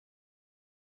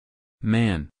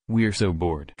Man, we're so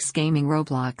bored. Gaming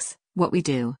Roblox, what we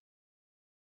do.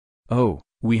 Oh,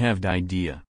 we have the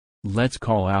idea. Let's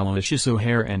call Aloysius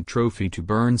O'Hare and Trophy to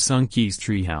burn Sunky's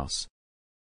treehouse.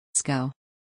 Let's go.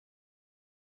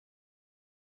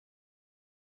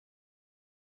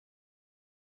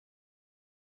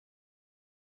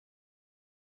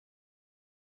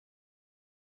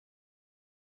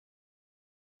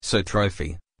 So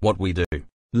Trophy, what we do?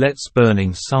 Let's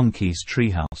burning Sunky's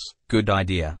treehouse. Good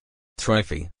idea.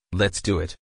 Trophy, let's do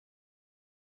it.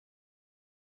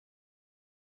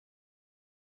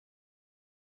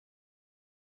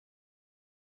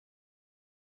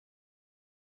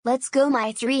 Let's go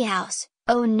my treehouse.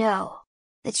 Oh no!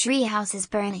 The treehouse is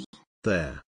burning.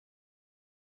 There.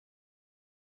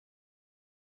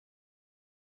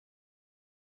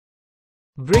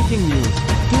 Breaking news.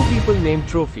 Two people named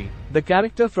Trophy, the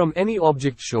character from Any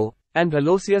Object Show, and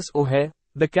Aloysius O'Hare,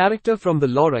 the character from the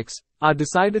Lorax, are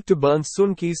decided to burn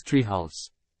Sunky's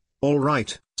treehouse.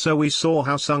 Alright, so we saw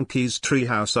how Sunky's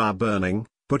treehouse are burning,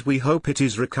 but we hope it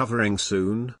is recovering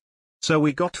soon. So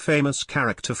we got famous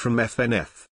character from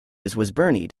FNF. This was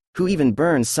burned. Who even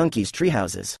burns Sunky's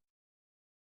treehouses?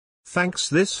 Thanks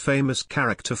this famous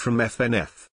character from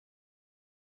FNF.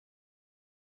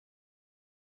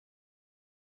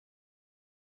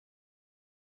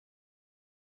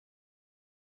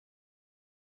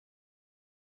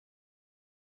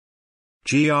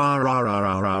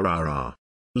 GRRRRRRR.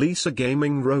 Lisa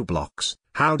Gaming Roblox,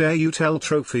 how dare you tell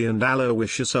Trophy and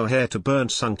Aloysius O'Hare to burn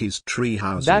Sunky's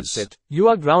treehouses? That's it. You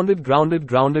are grounded.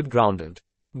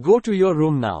 Go to your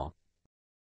room now.